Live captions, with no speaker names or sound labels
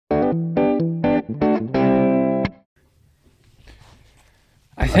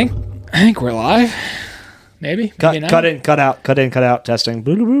I think we're live. Maybe. Cut in, cut out.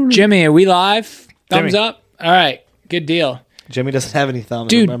 Testing. Jimmy, are we live? Thumbs Jimmy. up. All right, good deal. Jimmy doesn't have any thumbs.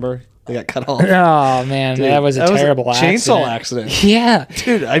 Dude. Remember, they got cut off. Oh man, Dude, that was a terrible chainsaw accident. Yeah,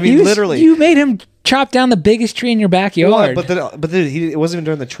 Dude. I mean, literally, you made him chop down the biggest tree in your backyard. Well, but it wasn't even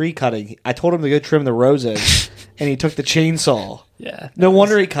during the tree cutting. I told him to go trim the roses, and he took the chainsaw. Yeah. No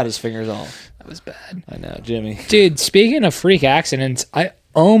wonder he cut his fingers off. That was bad. I know, Jimmy. Dude, speaking of freak accidents, I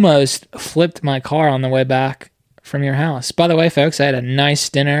almost flipped my car on the way back from your house. By the way, folks, I had a nice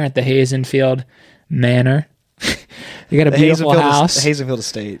dinner at the Hazenfield Manor. You got a beautiful house. Hazenfield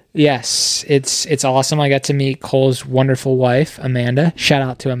Estate. Yes, it's awesome. I got to meet Cole's wonderful wife, Amanda. Shout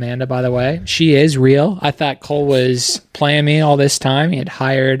out to Amanda, by the way. She is real. I thought Cole was playing me all this time. He had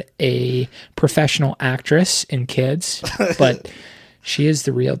hired a professional actress in Kids, but she is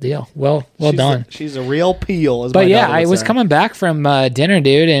the real deal. Well done. She's a real peel. But yeah, I was coming back from dinner,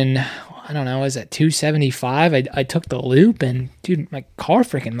 dude, and I don't know, I was at 275. I took the loop, and dude, my car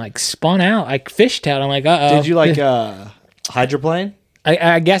freaking like spun out. I fishtailed. I'm like, uh-oh. Did you like hydroplane?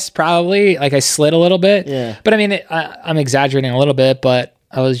 I guess probably. Like I slid a little bit. Yeah. But I mean, I'm exaggerating a little bit, but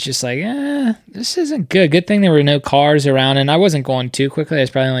I was just like, this isn't good. Good thing there were no cars around, and I wasn't going too quickly. I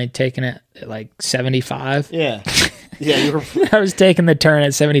was probably only taking it at like 75. Yeah. Yeah, you were. I was taking the turn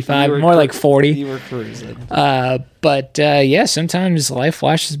at 75, more like 40. You were cruising. But yeah, sometimes life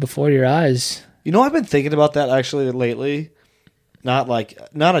flashes before your eyes. You know, I've been thinking about that actually lately. Not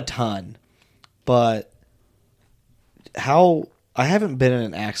a ton, but how I haven't been in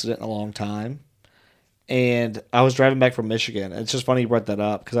an accident in a long time. And I was driving back from Michigan. It's just funny you brought that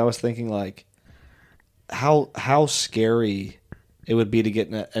up because I was thinking like how scary it would be to get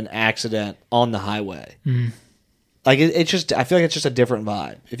in an accident on the highway. Mm. Like it's just, I feel like it's just a different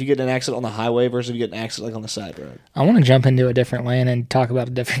vibe. If you get in an accident on the highway versus if you get an accident like on the side road. I want to jump into a different lane and talk about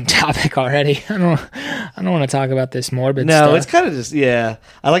a different topic already. I don't want to talk about this morbid stuff. No, it's kind of just, yeah.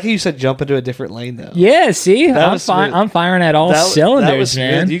 I like how you said jump into a different lane though. Yeah, see, I'm firing at all cylinders,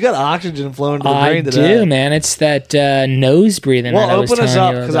 man. You got oxygen flowing to the brain today. I do, man. It's that nose breathing. Well, that I was open us telling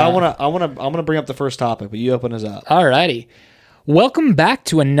up you because about. I'm gonna bring up the first topic, but you open us up. Alrighty. Welcome back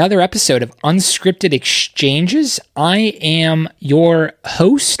to another episode of Unscripted Exchanges. I am your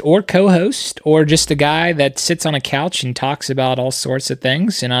host or co-host or just a guy that sits on a couch and talks about all sorts of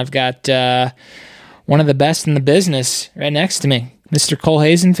things. And I've got one of the best in the business right next to me, Mr. Cole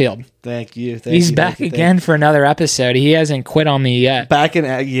Hazenfield. Thank you. He's back again for another episode. He hasn't quit on me yet.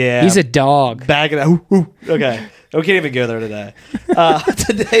 Yeah. He's a dog. Okay. We can't even go there today.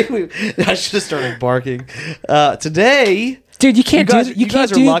 Today, I should have started barking. Today... Dude, you can't do. You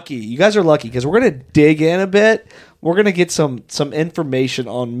guys are lucky. You guys are lucky because we're gonna dig in a bit. We're gonna get some information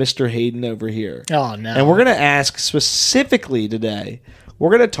on Mr. Hayden over here. Oh no! And we're gonna ask specifically today.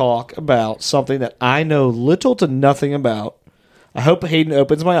 We're gonna talk about something that I know little to nothing about. I hope Hayden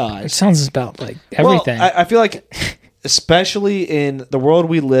opens my eyes. It sounds about like everything. Well, I feel like, especially in the world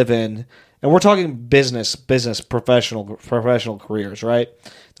we live in, and we're talking business, professional careers, right?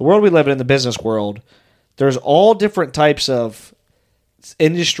 The world we live in the business world. There's all different types of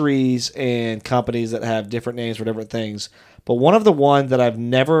industries and companies that have different names for different things. But one of the ones that I've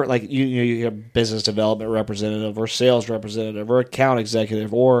never, like, you have business development representative or sales representative or account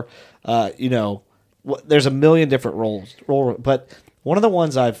executive or, there's a million different roles. But one of the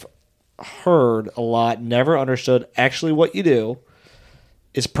ones I've heard a lot, never understood actually what you do,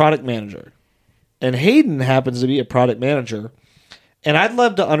 is product manager. And Hayden happens to be a product manager. And I'd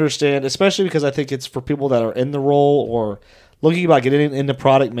love to understand, especially because I think it's for people that are in the role or looking about getting into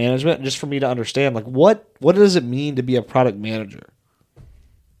product management, and just for me to understand, like, what does it mean to be a product manager?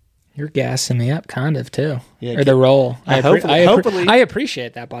 You're gassing me up, kind of, too. Yeah, or the role. Hopefully. I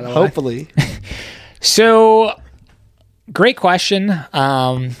appreciate that, by the way. Hopefully. So, great question.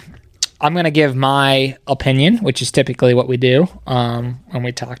 I'm going to give my opinion, which is typically what we do when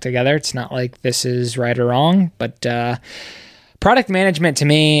we talk together. It's not like this is right or wrong, but... product management to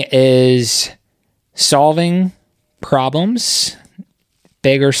me is solving problems,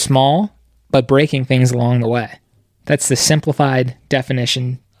 big or small, but breaking things along the way. That's the simplified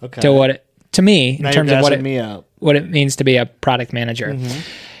definition to me in terms of what it means to be a product manager. Mm-hmm.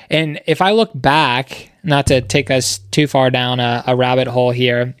 And if I look back, not to take us too far down a rabbit hole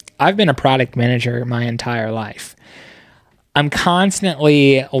here, I've been a product manager my entire life. I'm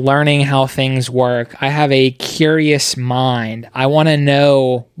constantly learning how things work. I have a curious mind. I want to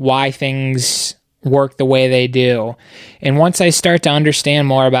know why things work the way they do. And once I start to understand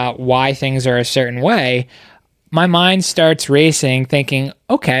more about why things are a certain way, my mind starts racing thinking,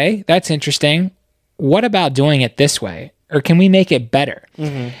 okay, that's interesting. What about doing it this way? or can we make it better?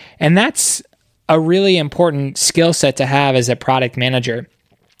 And that's a really important skill set to have as a product manager.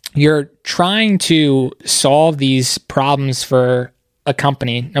 You're trying to solve these problems for a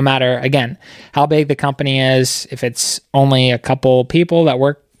company, no matter, again, how big the company is. If it's only a couple people that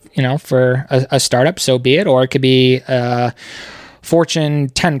work, for a startup, so be it, or it could be a Fortune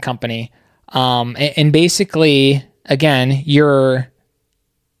 10 company. And basically, again, you're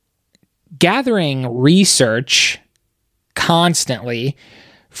gathering research constantly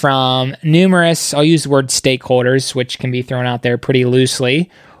from numerous, I'll use the word stakeholders, which can be thrown out there pretty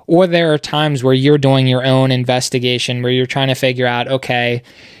loosely, or there are times where you're doing your own investigation where you're trying to figure out, okay,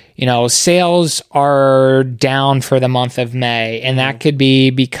 sales are down for the month of May, and that could be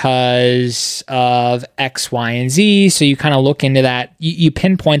because of X, Y, and Z. So you kind of look into that, you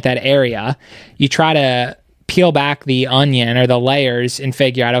pinpoint that area, you try to peel back the onion or the layers and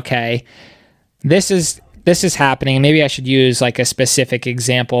figure out, okay, this is happening. Maybe I should use like a specific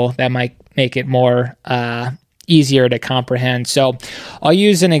example that might make it more easier to comprehend. So I'll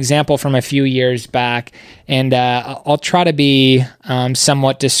use an example from a few years back, and I'll try to be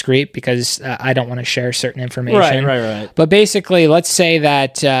somewhat discreet because I don't want to share certain information. Right. But basically, let's say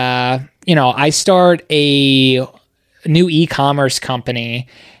that I start a new e-commerce company,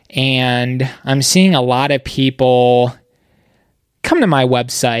 and I'm seeing a lot of people come to my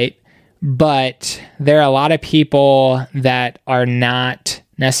website, but there are a lot of people that are not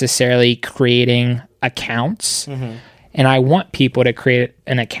necessarily creating accounts. And I want people to create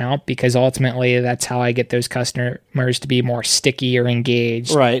an account because ultimately that's how I get those customers to be more sticky or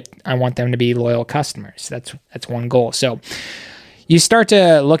engaged. Right. I want them to be loyal customers. That's one goal. So you start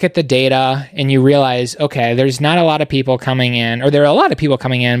to look at the data and you realize, okay, there's not a lot of people coming in, or there are a lot of people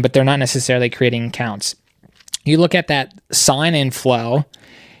coming in, but they're not necessarily creating accounts. You look at that sign-in flow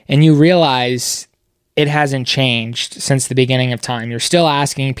and you realize it hasn't changed since the beginning of time. You're still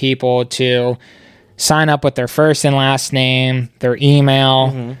asking people to sign up with their first and last name, their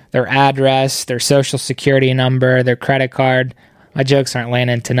email, their address, their social security number, their credit card. My jokes aren't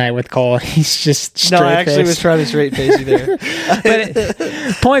landing tonight with Cole. He's just straight No, I actually was trying to straight face you there.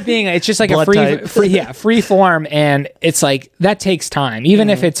 But point being, it's just like Blood a free form, and it's like that takes time. Even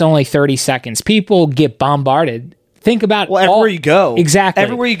if it's only 30 seconds, people get bombarded. Think about everywhere you go. Exactly.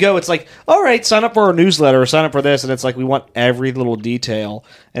 Everywhere you go, it's like, all right, sign up for our newsletter or sign up for this. And it's like, we want every little detail.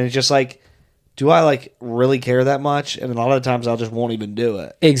 And it's just like, do I like really care that much? And a lot of the times I just won't even do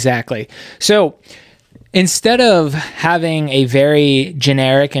it. Exactly. So instead of having a very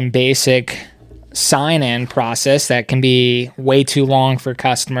generic and basic sign-in process that can be way too long for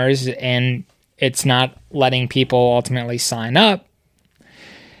customers and it's not letting people ultimately sign up,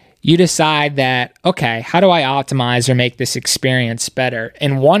 you decide that, okay, how do I optimize or make this experience better?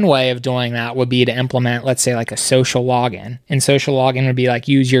 And one way of doing that would be to implement, let's say, like a social login. And social login would be like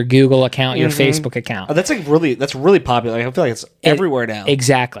use your Google account, your Facebook account. Oh, that's really popular. I feel like it's everywhere now.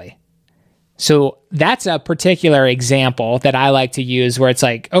 Exactly. So that's a particular example that I like to use where it's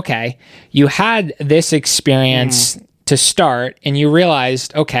like, okay, you had this experience to start and you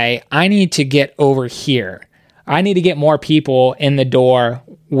realized, okay, I need to get over here. I need to get more people in the door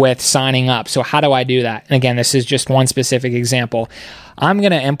with signing up. So how do I do that? And again, this is just one specific example. I'm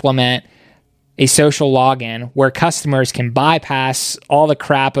going to implement a social login where customers can bypass all the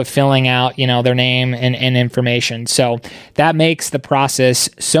crap of filling out, their name and information. So that makes the process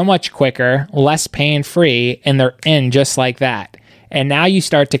so much quicker, less pain-free, and they're in just like that. And now you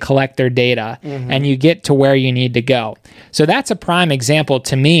start to collect their data and you get to where you need to go. So that's a prime example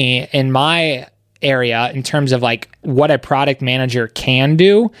to me in my area in terms of like what a product manager can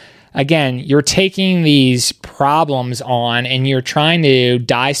do. Again, you're taking these problems on and you're trying to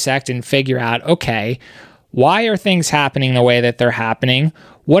dissect and figure out, okay, why are things happening the way that they're happening?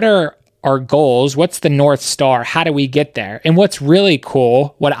 What are our goals? What's the North Star? How do we get there? And what's really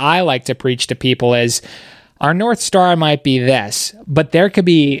cool, what I like to preach to people is our North Star might be this, but there could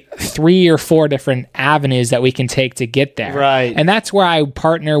be 3 or 4 different avenues that we can take to get there. Right. And that's where I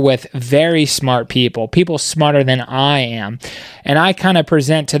partner with very smart people smarter than I am. And I kind of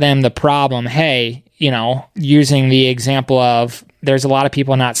present to them the problem, hey, using the example of there's a lot of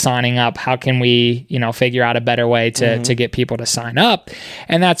people not signing up. How can we, figure out a better way to get people to sign up?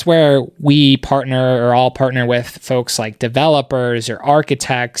 And that's where we partner or all partner with folks like developers or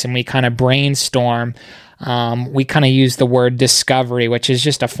architects, and we kind of brainstorm. We kind of use the word discovery, which is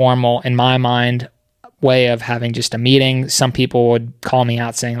just a formal, in my mind, way of having just a meeting. Some people would call me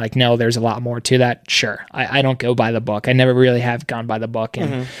out saying like, no, there's a lot more to that. Sure. I don't go by the book. I never really have gone by the book,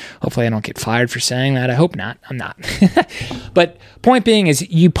 and hopefully I don't get fired for saying that. I hope not. I'm not. But point being is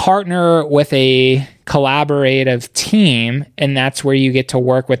you partner with a collaborative team, and that's where you get to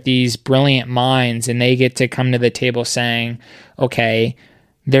work with these brilliant minds, and they get to come to the table saying, okay,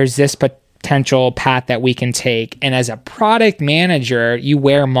 there's this potential path that we can take. And as a product manager, you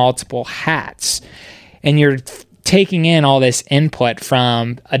wear multiple hats, and you're taking in all this input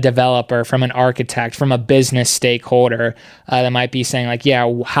from a developer, from an architect, from a business stakeholder that might be saying like, yeah,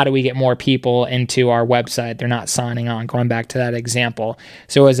 how do we get more people into our website? They're not signing on, going back to that example.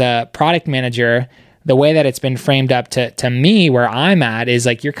 So as a product manager, the way that it's been framed up to me where I'm at is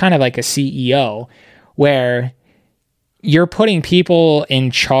like, you're kind of like a CEO where you're putting people in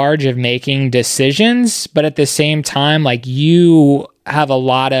charge of making decisions, but at the same time, like you have a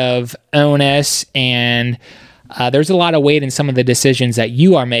lot of onus, and there's a lot of weight in some of the decisions that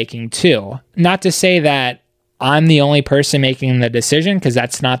you are making too. Not to say that I'm the only person making the decision, because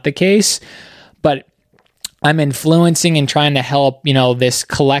that's not the case, but I'm influencing and trying to help, this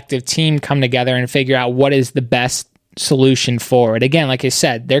collective team come together and figure out what is the best solution forward. Again, like I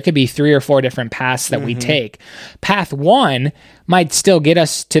said, there could be 3 or 4 different paths that we take. Path 1 might still get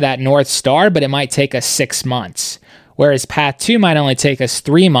us to that North Star, but it might take us 6 months. Whereas path 2 might only take us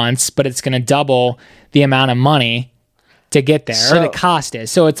 3 months, but it's going to double the amount of money to get there, or the cost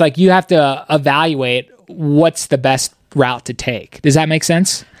is. So it's like you have to evaluate what's the best route to take. Does that make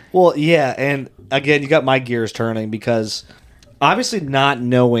sense? Well, yeah. And again, you got my gears turning, because obviously not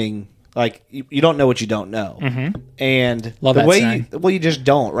knowing, like, you don't know what you don't know. And Love the that way saying. you just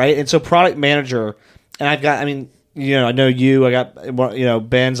don't, right? And so product manager, and I know you, I got,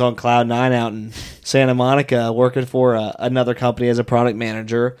 Ben's on Cloud9 out in Santa Monica working for another company as a product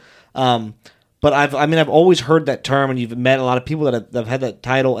manager. But I've always heard that term, and you've met a lot of people that have had that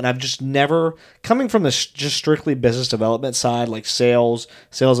title, and I've just never, coming from this just strictly business development side, like sales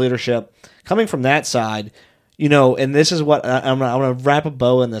leadership, coming from that side, and this is what I'm going to wrap a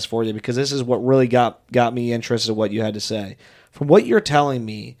bow in this for you, because this is what really got me interested in what you had to say. From what you're telling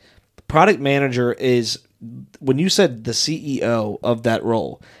me, product manager is, when you said the CEO of that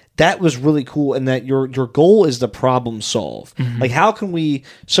role, that was really cool, and that your goal is to problem solve. Like, how can we?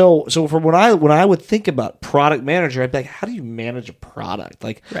 So from when I would think about product manager, I'd be like, how do you manage a product?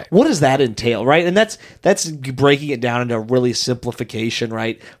 Like, What does that entail, right? And that's breaking it down into a really simplification,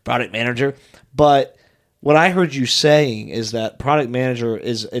 right? Product manager, but what I heard you saying is that product manager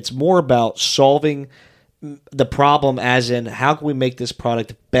it's more about solving the problem, as in how can we make this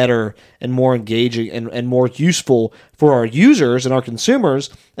product better and more engaging and more useful for our users and our consumers,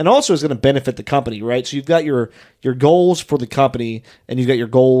 and also is going to benefit the company, right? So you've got your goals for the company, and you've got your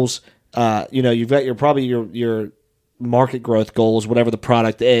goals, you've got your market growth goals, whatever the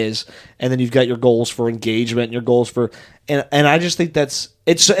product is, and then you've got your goals for engagement and your goals for, and I just think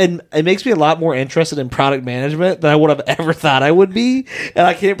and it makes me a lot more interested in product management than I would have ever thought I would be, and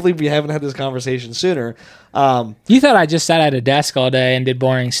I can't believe we haven't had this conversation sooner. You thought I just sat at a desk all day and did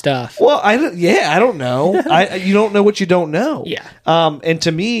boring stuff. Well, I don't know. You don't know what you don't know. Yeah. And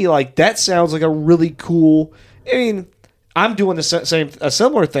to me, like, that sounds like a really cool. I mean, I'm doing a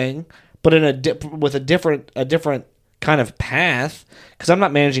similar thing, but with a different kind of path, because I'm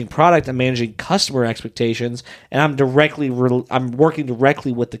not managing product, I'm managing customer expectations, and I'm working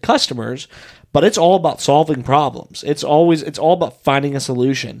directly with the customers, but it's all about solving problems. It's all about finding a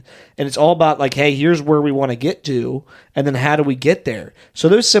solution, and it's all about like, hey, here's where we want to get to, and then how do we get there? So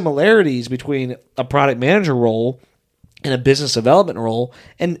those similarities between a product manager role and a business development role,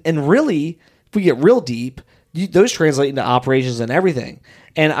 and really, if we get real deep, those translate into operations and everything.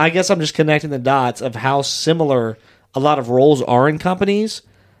 And I guess I'm just connecting the dots of how similar a lot of roles are in companies,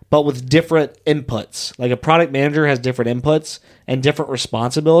 but with different inputs. Like, a product manager has different inputs and different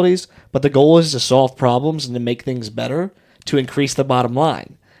responsibilities, but the goal is to solve problems and to make things better to increase the bottom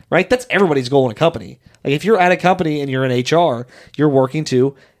line, right? That's everybody's goal in a company. Like, if you're at a company and you're in HR, you're working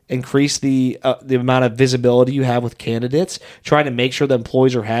to increase the amount of visibility you have with candidates, trying to make sure the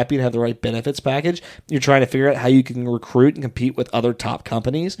employees are happy and have the right benefits package. You're trying to figure out how you can recruit and compete with other top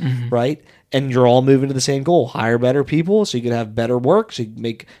companies, right? And you're all moving to the same goal: hire better people so you can have better work, so you can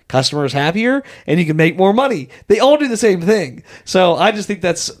make customers happier, and you can make more money. They all do the same thing. So I just think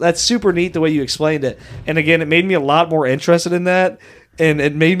that's super neat the way you explained it. And again, it made me a lot more interested in that. And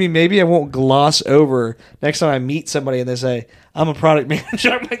it made me, maybe I won't gloss over next time I meet somebody and they say, I'm a product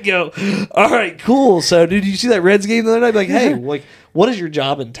manager. I might go, all right, cool. So, dude, did you see that Reds game the other night? I'd be like, hey, like, what does your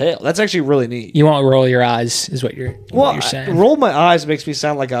job entail? That's actually really neat. You won't roll your eyes, is what you're saying. Roll my eyes makes me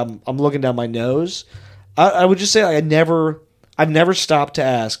sound like I'm looking down my nose. I would just say I've never stopped to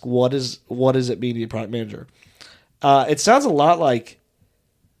ask what does it mean to be a product manager. It sounds a lot like,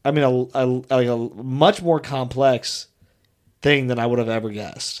 I mean, a much more complex thing than I would have ever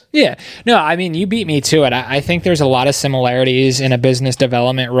guessed. Yeah. No, I mean, you beat me to it. I think there's a lot of similarities in a business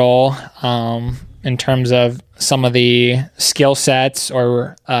development role in terms of some of the skill sets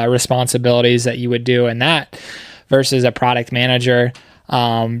or responsibilities that you would do in that versus a product manager.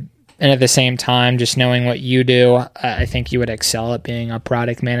 And at the same time, just knowing what you do, I think you would excel at being a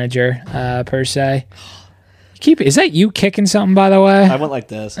product manager per se. Is that you kicking something, by the way? I went like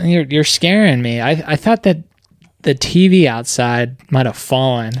this. You're scaring me. I thought that the TV outside might have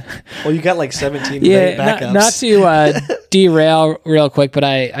fallen. Well, you got like 17 backups. Not to derail real quick, but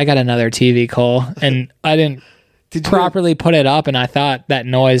I got another TV, Cole, and I didn't properly put it up, and I thought that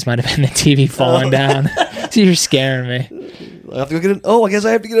noise might have been the TV falling down. So you're scaring me. I have to go get I guess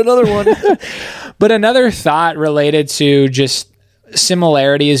I have to get another one. But another thought related to just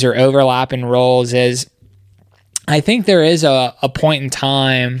similarities or overlap in roles is I think there is a point in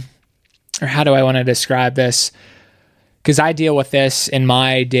time, or how do I want to describe this? Because I deal with this in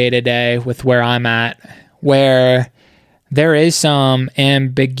my day-to-day with where I'm at, where there is some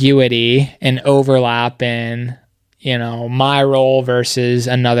ambiguity and overlap in, my role versus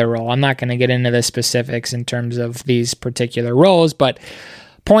another role. I'm not going to get into the specifics in terms of these particular roles, but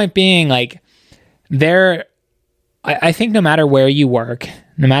point being, like, I think no matter where you work,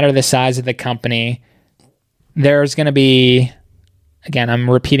 no matter the size of the company, there's going to be, again, I'm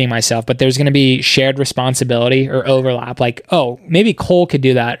repeating myself, but there's going to be shared responsibility or overlap. Like, oh, maybe Cole could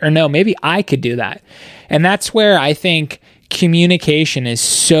do that, or no, maybe I could do that. And that's where I think communication is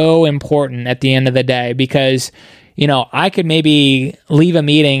so important at the end of the day, because, I could maybe leave a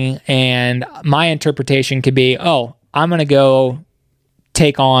meeting and my interpretation could be, oh, I'm going to go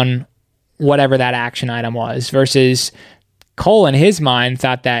take on whatever that action item was, versus Cole in his mind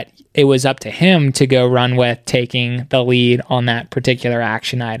thought that it was up to him to go run with taking the lead on that particular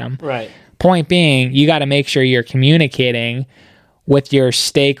action item. Right. Point being, you got to make sure you're communicating with your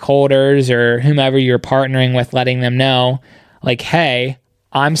stakeholders or whomever you're partnering with, letting them know, like, hey,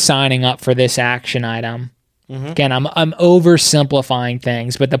 I'm signing up for this action item. Mm-hmm. Again, I'm oversimplifying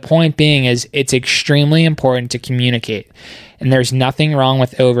things, but the point being is it's extremely important to communicate. And there's nothing wrong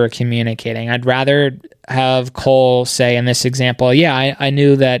with over communicating. I'd rather have Cole say in this example, yeah, I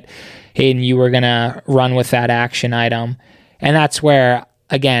knew that, Hayden, you were going to run with that action item. And that's where,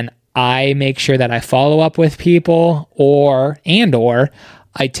 again, I make sure that I follow up with people or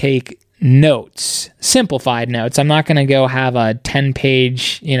I take notes, simplified notes. I'm not going to go have a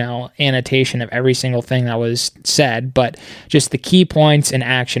 10-page, annotation of every single thing that was said, but just the key points and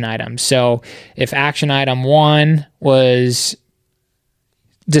action items. So if action item 1 was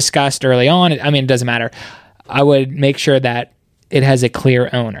discussed early on, it doesn't matter. I would make sure that it has a clear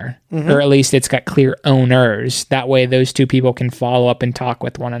owner, or at least it's got clear owners. That way those two people can follow up and talk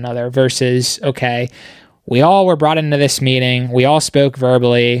with one another versus, okay, we all were brought into this meeting. We all spoke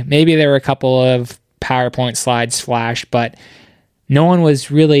verbally. Maybe there were a couple of PowerPoint slides flashed, but no one was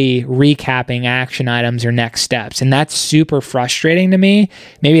really recapping action items or next steps. And that's super frustrating to me.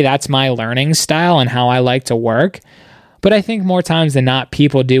 Maybe that's my learning style and how I like to work. But I think more times than not,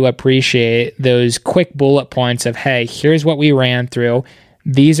 people do appreciate those quick bullet points of, hey, here's what we ran through.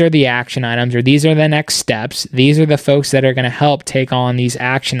 These are the action items, or these are the next steps. These are the folks that are going to help take on these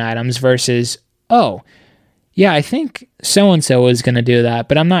action items versus, oh, yeah, I think so-and-so is going to do that,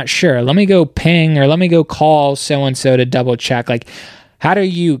 but I'm not sure. Let me go ping or let me go call so-and-so to double check. Like, how do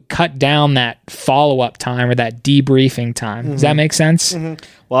you cut down that follow-up time or that debriefing time? Does that make sense? Mm-hmm.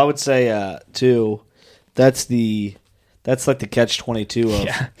 Well, I would say, too, that's like the catch-22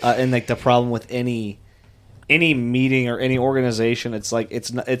 of, and like the problem with any meeting or any organization. It's like,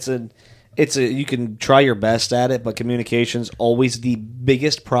 you can try your best at it, but communication's always the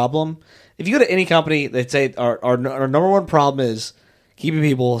biggest problem. If you go to any company, they'd say our number one problem is keeping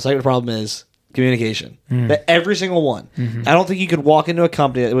people. Second problem is communication. Every single one. Mm-hmm. I don't think you could walk into a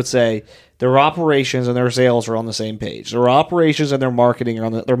company that would say their operations and their sales are on the same page. Their operations and their marketing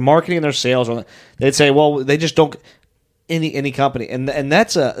are their marketing and their sales are on they'd say, well, they just don't. Any company, and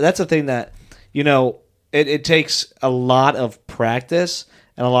that's a thing that it takes a lot of practice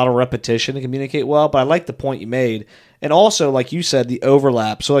and a lot of repetition to communicate well. But I like the point you made. And also, like you said, the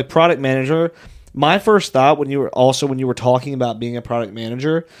overlap. So like product manager, my first thought when you were talking about being a product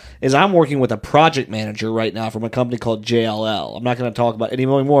manager is I'm working with a project manager right now from a company called JLL. I'm not going to talk about any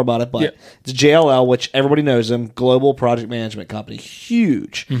more about it, but it's JLL, which everybody knows them, global project management company,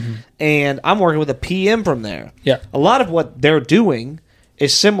 huge. Mm-hmm. And I'm working with a PM from there. Yeah. A lot of what they're doing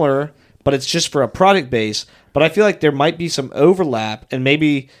is similar, but it's just for a product base. But I feel like there might be some overlap, and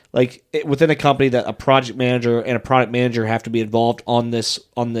maybe like within a company that a project manager and a product manager have to be involved on this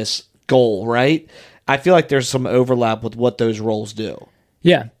goal, right? I feel like there's some overlap with what those roles do.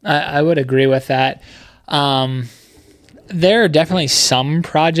 Yeah, I would agree with that. There are definitely some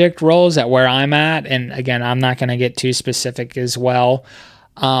project roles at where I'm at, and again, I'm not going to get too specific as well.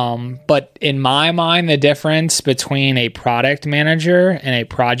 But in my mind, the difference between a product manager and a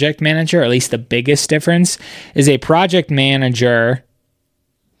project manager, or at least the biggest difference, is a project manager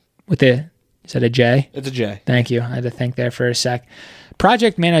with is that a J? It's a J. Thank you. I had to think there for a sec.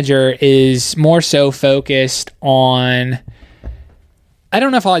 Project manager is more so focused on, I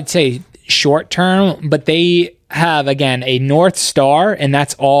don't know if I'd say short term, but they have, again, a North Star, and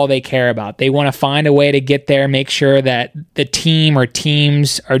that's all they care about. They want to find a way to get there, make sure that the team or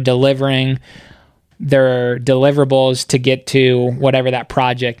teams are delivering their deliverables to get to whatever that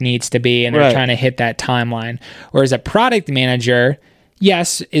project needs to be, and they're trying to hit that timeline. Whereas a product manager,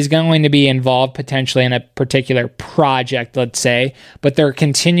 yes, is going to be involved potentially in a particular project, let's say, but they're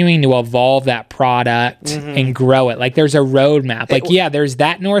continuing to evolve that product and grow it. Like there's a roadmap. Like, there's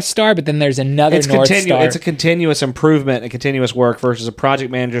that North Star, but then there's another North Star. It's a continuous improvement and continuous work versus a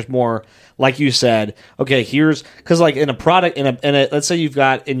project manager is more, like you said, okay, because like in a product, let's say you've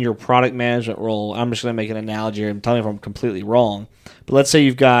got in your product management role, I'm just going to make an analogy here and tell me if I'm completely wrong, but let's say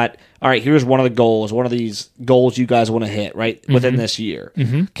you've got, all right, here's one of these goals you guys want to hit, right, within this year.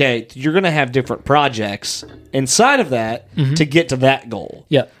 Okay, you're going to have different projects inside of that to get to that goal.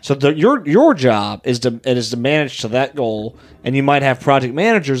 Yeah. So your job is to manage to that goal, and you might have project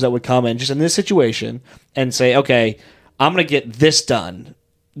managers that would come in just in this situation and say, okay, I'm going to get this done,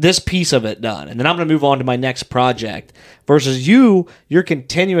 this piece of it done, and then I'm going to move on to my next project. Versus you're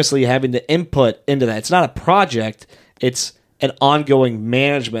continuously having to input into that. It's not a project, it's an ongoing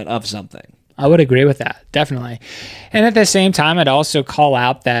management of something. I would agree with that, definitely. And at the same time, I'd also call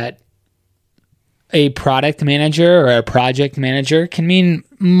out that a product manager or a project manager can mean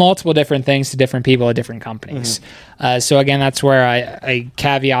multiple different things to different people at different companies. So again, that's where I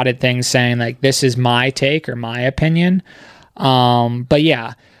caveated things saying like, this is my take or my opinion. But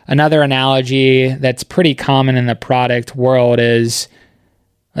yeah, another analogy that's pretty common in the product world is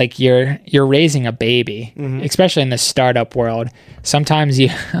like you're raising a baby, especially in the startup world. Sometimes you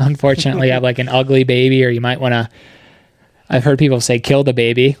unfortunately have like an ugly baby, or you might want to, I've heard people say kill the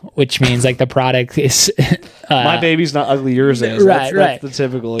baby, which means like the product is my baby's not ugly, yours is. Right. That's the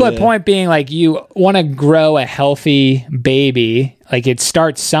typical. But point being, like, you want to grow a healthy baby, like it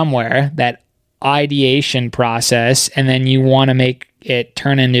starts somewhere, that ideation process, and then you want to make it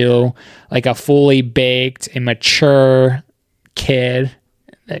turn into like a fully baked and mature kid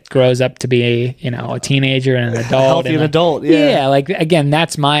that grows up to be, a teenager and an adult. Healthy and adult, yeah. Yeah, like, again,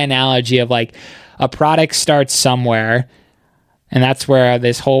 that's my analogy of like a product starts somewhere, and that's where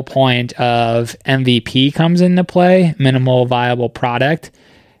this whole point of MVP comes into play, minimal viable product.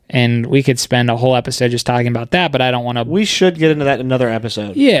 And we could spend a whole episode just talking about that, but I don't want to. We should get into that in another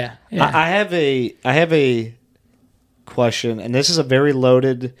episode. Yeah. I have a question, and this is a very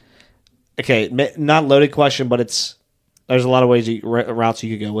loaded, not loaded question, but there's a lot of routes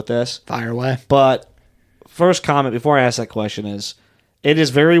you could go with this. Fire away. But first comment before I ask that question is, it is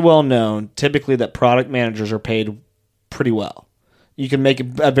very well known typically that product managers are paid pretty well. You can make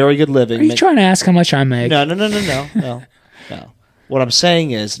a very good living. Are you trying to ask how much I make? No. What I'm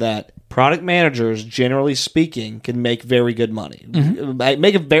saying is that product managers, generally speaking, can make very good money,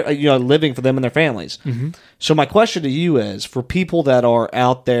 make a very, living for them and their families. So my question to you is, for people that are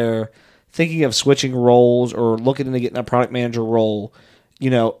out there thinking of switching roles or looking into getting a product manager role,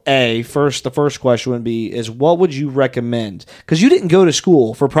 the first question would be is, what would you recommend? Because you didn't go to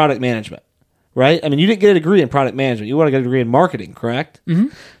school for product management, right? I mean, you didn't get a degree in product management. You want to get a degree in marketing, correct?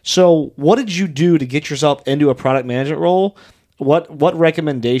 So what did you do to get yourself into a product management role? What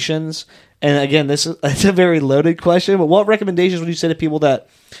recommendations? And again, it's a very loaded question, but what recommendations would you say to people that,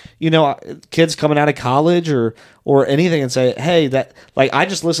 kids coming out of college or anything, and say, hey, that, like, I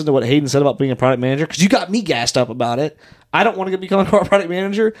just listened to what Hayden said about being a product manager because you got me gassed up about it. I don't want to become a product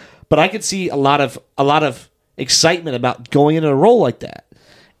manager, but I could see a lot of excitement about going into a role like that.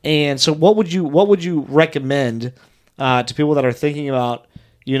 And so, what would you recommend to people that are thinking about,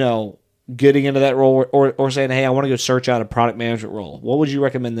 getting into that role or saying, hey, I want to go search out a product management role? What would you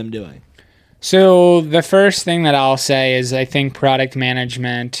recommend them doing? So the first thing that I'll say is I think product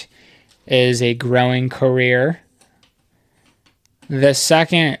management is a growing career. The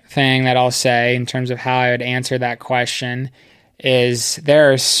second thing that I'll say in terms of how I would answer that question is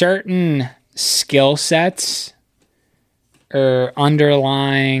there are certain skill sets or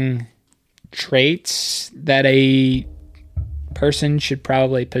underlying traits that a person should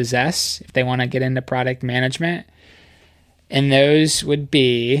probably possess if they want to get into product management. And those would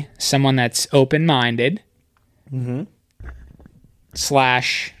be someone that's open-minded, /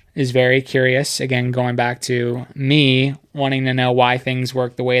 is very curious. Again, going back to me wanting to know why things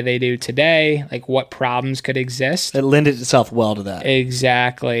work the way they do today, like what problems could exist. It lended itself well to that.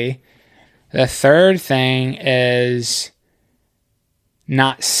 Exactly. The third thing is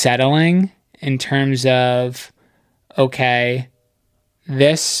not settling in terms of, okay,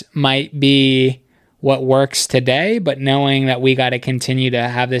 this might be what works today, but knowing that we got to continue to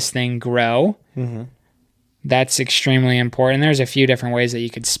have this thing grow. That's extremely important. There's a few different ways that you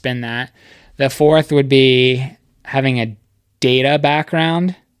could spin that. The fourth would be having a data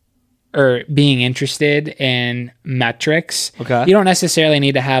background or being interested in metrics. Okay. You don't necessarily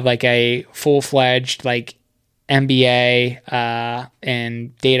need to have like a full-fledged like MBA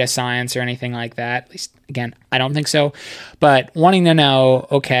in data science or anything like that. At least, again, I don't think so. But wanting to know,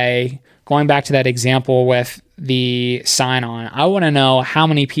 okay, going back to that example with the sign-on, I want to know how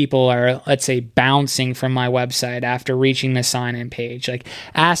many people are, let's say, bouncing from my website after reaching the sign-in page, like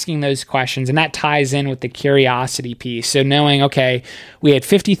asking those questions. And that ties in with the curiosity piece. So knowing, okay, we had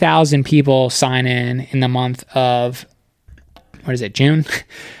 50,000 people sign in the month of, June?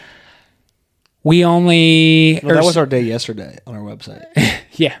 We only... No, that was our day yesterday on our website.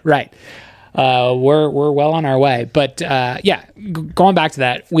 Yeah, right. We're well on our way. But going back to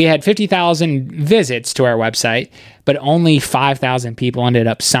that, we had 50,000 visits to our website, but only 5,000 people ended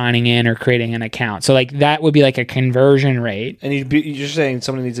up signing in or creating an account. So like that would be like a conversion rate. And you're saying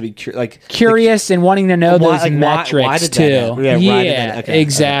somebody needs to be curious and wanting to know those metrics why did too. Okay.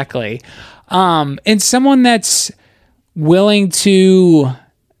 Exactly. And someone that's willing to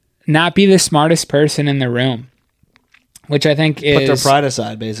not be the smartest person in the room, which I think is... Put their pride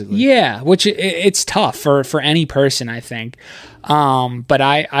aside, basically. Yeah, which it's tough for any person, I think. But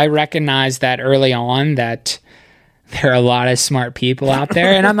I recognize that early on that there are a lot of smart people out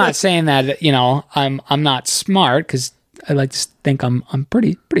there. And I'm not saying that, I'm not smart, because I like to think I'm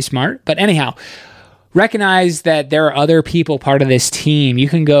pretty smart. But anyhow, recognize that there are other people part of this team. You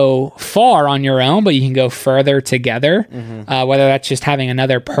can go far on your own, but you can go further together, whether that's just having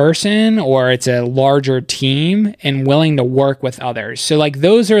another person or it's a larger team and willing to work with others. So like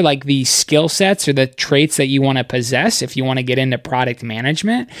those are like the skill sets or the traits that you want to possess if you want to get into product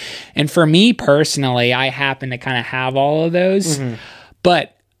management. And for me personally, I happen to kind of have all of those,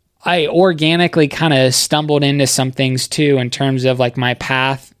 but I organically kind of stumbled into some things too in terms of like my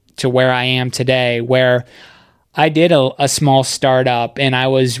path to where I am today, where I did a small startup and I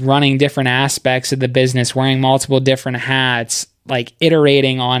was running different aspects of the business, wearing multiple different hats, like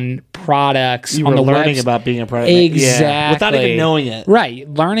iterating on products. You on were the learning about being a product. Exactly. Yeah, without even knowing it. Right.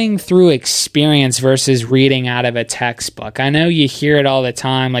 Learning through experience versus reading out of a textbook. I know you hear it all the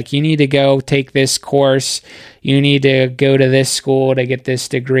time. Like, you need to go take this course. You need to go to this school to get this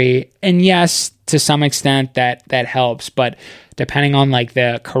degree. And yes, to some extent that helps. But depending on like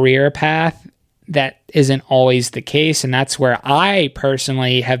the career path, that isn't always the case. And that's where I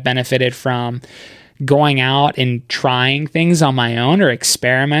personally have benefited from going out and trying things on my own or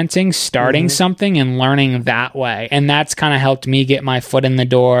experimenting, starting something and learning that way. And that's kind of helped me get my foot in the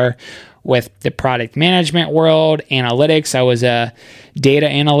door with the product management world, analytics. I was a data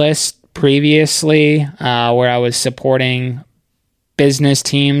analyst previously, where I was supporting business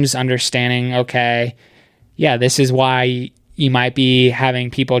teams, understanding, okay, yeah, this is why you might be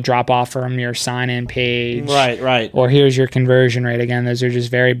having people drop off from your sign-in page. Right. Or here's your conversion rate. Again, those are just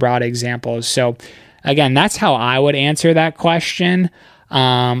very broad examples. So again, that's how I would answer that question.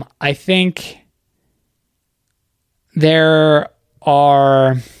 I think there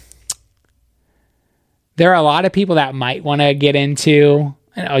are a lot of people that might want to get into,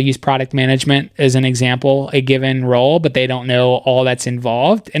 and I'll use product management as an example, a given role, but they don't know all that's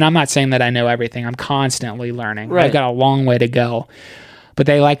involved. And I'm not saying that I know everything. I'm constantly learning. Right. I've got a long way to go. But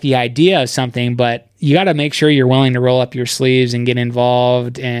they like the idea of something, but you got to make sure you're willing to roll up your sleeves and get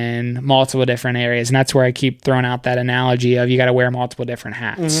involved in multiple different areas. And that's where I keep throwing out that analogy of you got to wear multiple different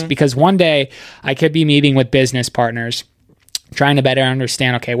hats. Because one day I could be meeting with business partners, trying to better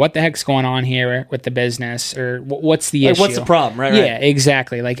understand, okay, what the heck's going on here with the business, or what's the issue? What's the problem, right? Yeah,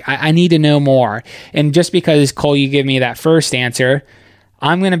 exactly. Like, I need to know more. And just because, Cole, you give me that first answer,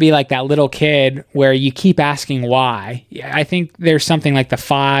 I'm going to be like that little kid where you keep asking why. I think there's something like the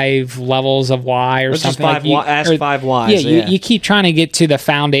 5 levels of why or something. Ask 5 whys. Yeah, you keep trying to get to the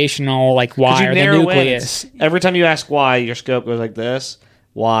foundational, like, why or the nucleus. Every time you ask why, your scope goes like this.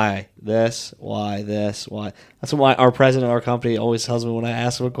 why this, why this, why. That's what our president of our company always tells me when I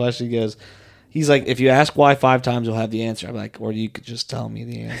ask him a question. He's like, if you ask why 5 times, you'll have the answer. I'm like, or you could just tell me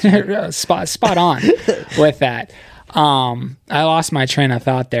the answer. spot on with that. I lost my train of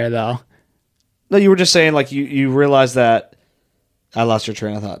thought there, though. No, you were just saying, like, you realize that I lost your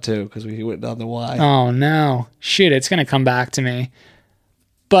train of thought, too, because we went down the why. Oh, no. Shoot, it's going to come back to me.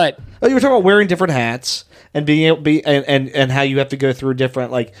 But... Oh, you were talking about wearing different hats and being able to be, and how you have to go through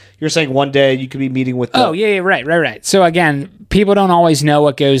different, like, you're saying one day you could be meeting with... Right. So, again, people don't always know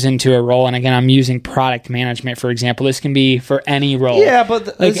what goes into a role. And, again, I'm using product management, for example. This can be for any role. Yeah,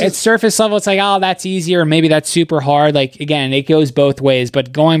 but... at surface level, it's like, oh, that's easier. Maybe that's super hard. Like, again, it goes both ways.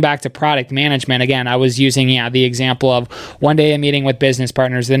 But going back to product management, again, I was using, the example of one day I'm meeting with business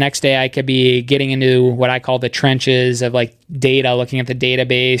partners. The next day I could be getting into what I call the trenches of, like, data, looking at the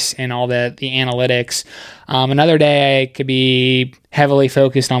database and all the analytics. Another day I could be heavily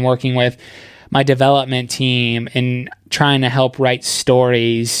focused on working with my development team and trying to help write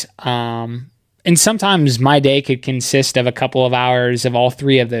stories. And sometimes my day could consist of a couple of hours of all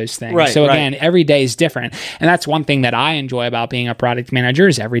 3 of those things. Right, so again, every day is different. And that's one thing that I enjoy about being a product manager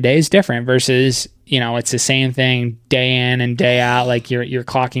is every day is different versus, it's the same thing day in and day out, like you're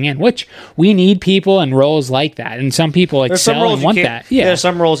clocking in, which we need people and roles like that. And some people excel and want that. Yeah. There's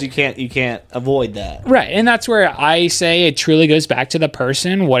some roles you can't avoid that. Right. And that's where I say it truly goes back to the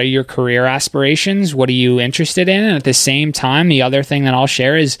person. What are your career aspirations? What are you interested in? And at the same time, the other thing that I'll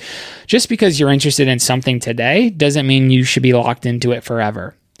share is just because you're interested in something today doesn't mean you should be locked into it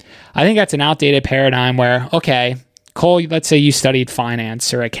forever. I think that's an outdated paradigm where, okay, Cole, let's say you studied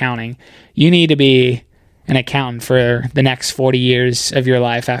finance or accounting. You need to be an accountant for the next 40 years of your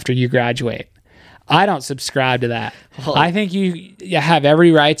life after you graduate. I don't subscribe to that. Oh. I think you have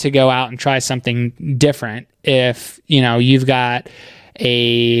every right to go out and try something different if, you've got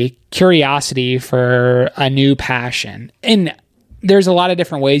a curiosity for a new passion. And there's a lot of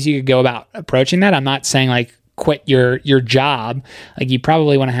different ways you could go about approaching that. I'm not saying like quit your job. Like you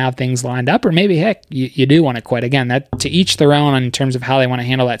probably want to have things lined up, or maybe heck, you do want to quit. Again, that to each their own in terms of how they want to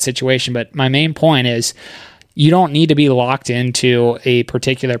handle that situation. But my main point is you don't need to be locked into a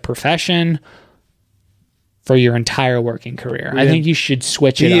particular profession for your entire working career. I think you should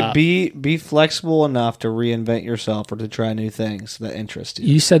switch it up. Be flexible enough to reinvent yourself or to try new things that interest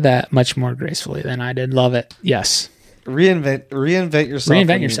you. You said that much more gracefully than I did. Love it. Yes. Reinvent yourself.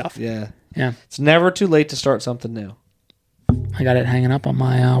 Reinvent yourself. Yeah. Yeah. It's never too late to start something new. I got it hanging up on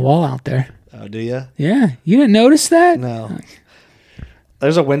my wall out there. Oh, do you? Yeah. You didn't notice that? No.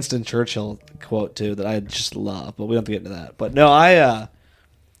 There's a Winston Churchill quote, too, that I just love, but we don't have to get into that. But no, I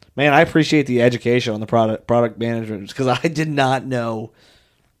appreciate the education on the product management because I did not know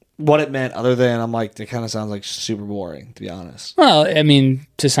what it meant other than I'm like, it kind of sounds like super boring, to be honest. Well, I mean,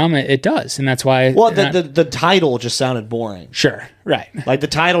 to some it does, and that's why... Well, the title just sounded boring. Sure, right. Like, the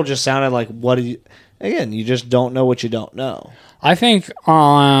title just sounded like, again, you just don't know what you don't know. I think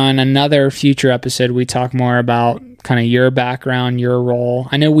on another future episode, we talk more about kind of your background, your role.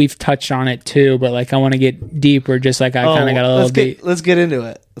 I know we've touched on it too, but like I want to get deeper, just like I kind of got a little deep. Let's get into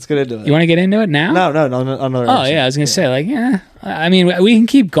it. You want to get into it now? No, another episode. Yeah, I was going to say, like, yeah. I mean, we can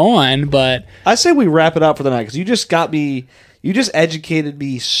keep going, but... I say we wrap it up for the night, because you just educated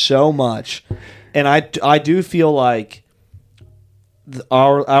me so much, and I do feel like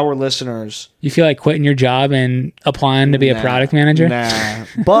our listeners... You feel like quitting your job and applying to be a product manager? Nah,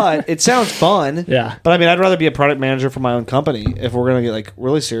 but it sounds fun. Yeah. But I mean, I'd rather be a product manager for my own company if we're going to get like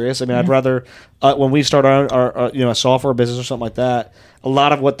really serious. I mean, I'd rather when we start our software business or something like that. A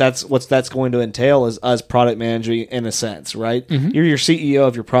lot of what that's going to entail is us product managing in a sense, right? Mm-hmm. You're your CEO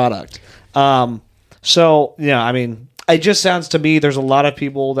of your product. So yeah, I mean, it just sounds to me there's a lot of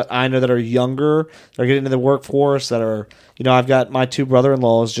people that I know that are younger, that are getting into the workforce, that are, I've got my 2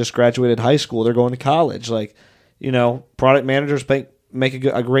 brother-in-laws just graduated high school. They're going to college. Like, product managers make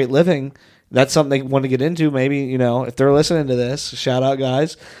a great living. That's something they want to get into. Maybe, if they're listening to this, shout out,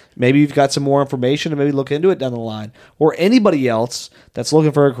 guys. Maybe you've got some more information and maybe look into it down the line. Or anybody else that's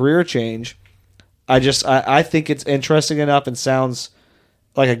looking for a career change. I think it's interesting enough and sounds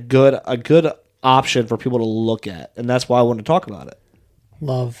like a good option for people to look at. And that's why I want to talk about it.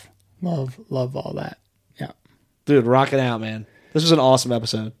 Love all that. Yeah. Dude, rock it out, man. This was an awesome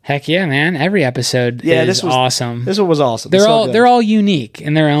episode. Heck yeah, man. Every episode is awesome. This one was awesome. They're all unique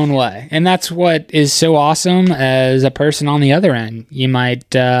in their own way. And that's what is so awesome as a person on the other end. You might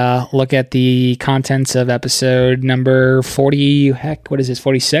look at the contents of episode number 40. Heck, what is this,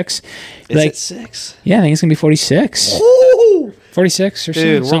 46? Is it 6? Yeah, I think it's going to be 46. Ooh! 46 or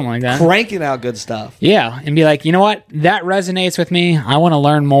Dude, something like that. Cranking out good stuff. Yeah, and be like, you know what? That resonates with me. I want to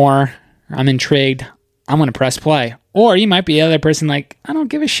learn more. I'm intrigued. I'm going to press play. Or you might be the other person like, I don't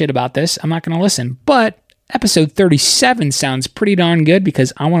give a shit about this. I'm not going to listen. But episode 37 sounds pretty darn good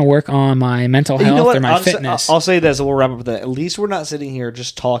because I want to work on my mental health or my fitness. I'll say this, and we'll wrap up with that. At least we're not sitting here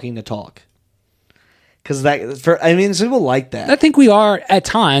just talking to talk. Because some people like that. I think we are at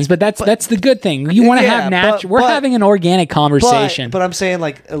times, but that's the good thing. You want to have natural. We're having an organic conversation. But I'm saying,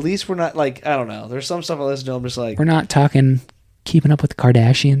 like, at least we're not like, I don't know. There's some stuff I listen to. I'm just like, we're not talking keeping up with the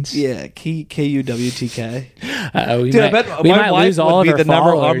Kardashians. Yeah, KUWTK. Oh, dude, I bet we my might wife lose all would of be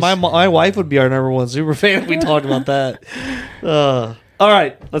our followers. my wife would be our number one super fan if we talked about that. All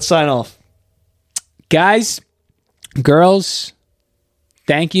right, let's sign off, guys, girls.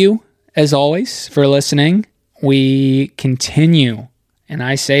 Thank you as always for listening. We continue, and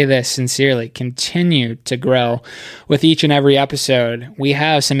I say this sincerely, continue to grow with each and every episode. We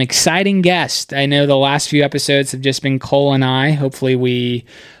have some exciting guests. I know the last few episodes have just been Cole and I. Hopefully we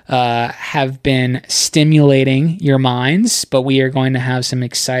have been stimulating your minds, but we are going to have some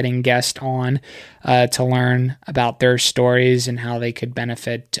exciting guests on to learn about their stories and how they could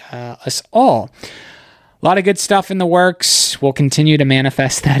benefit us all. A lot of good stuff in the works. We'll continue to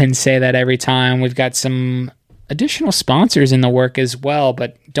manifest that and say that every time. We've got some additional sponsors in the work as well,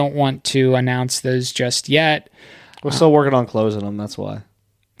 but don't want to announce those just yet. We're still working on closing them. That's why.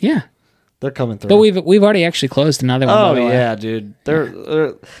 Yeah, they're coming through. But we've already actually closed another one. Oh yeah, dude.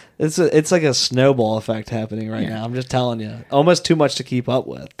 It's like a snowball effect happening right now. I'm just telling you, almost too much to keep up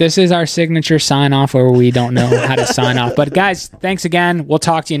with. This is our signature sign off, where we don't know how to sign off. But guys, thanks again. We'll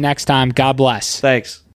talk to you next time. God bless. Thanks.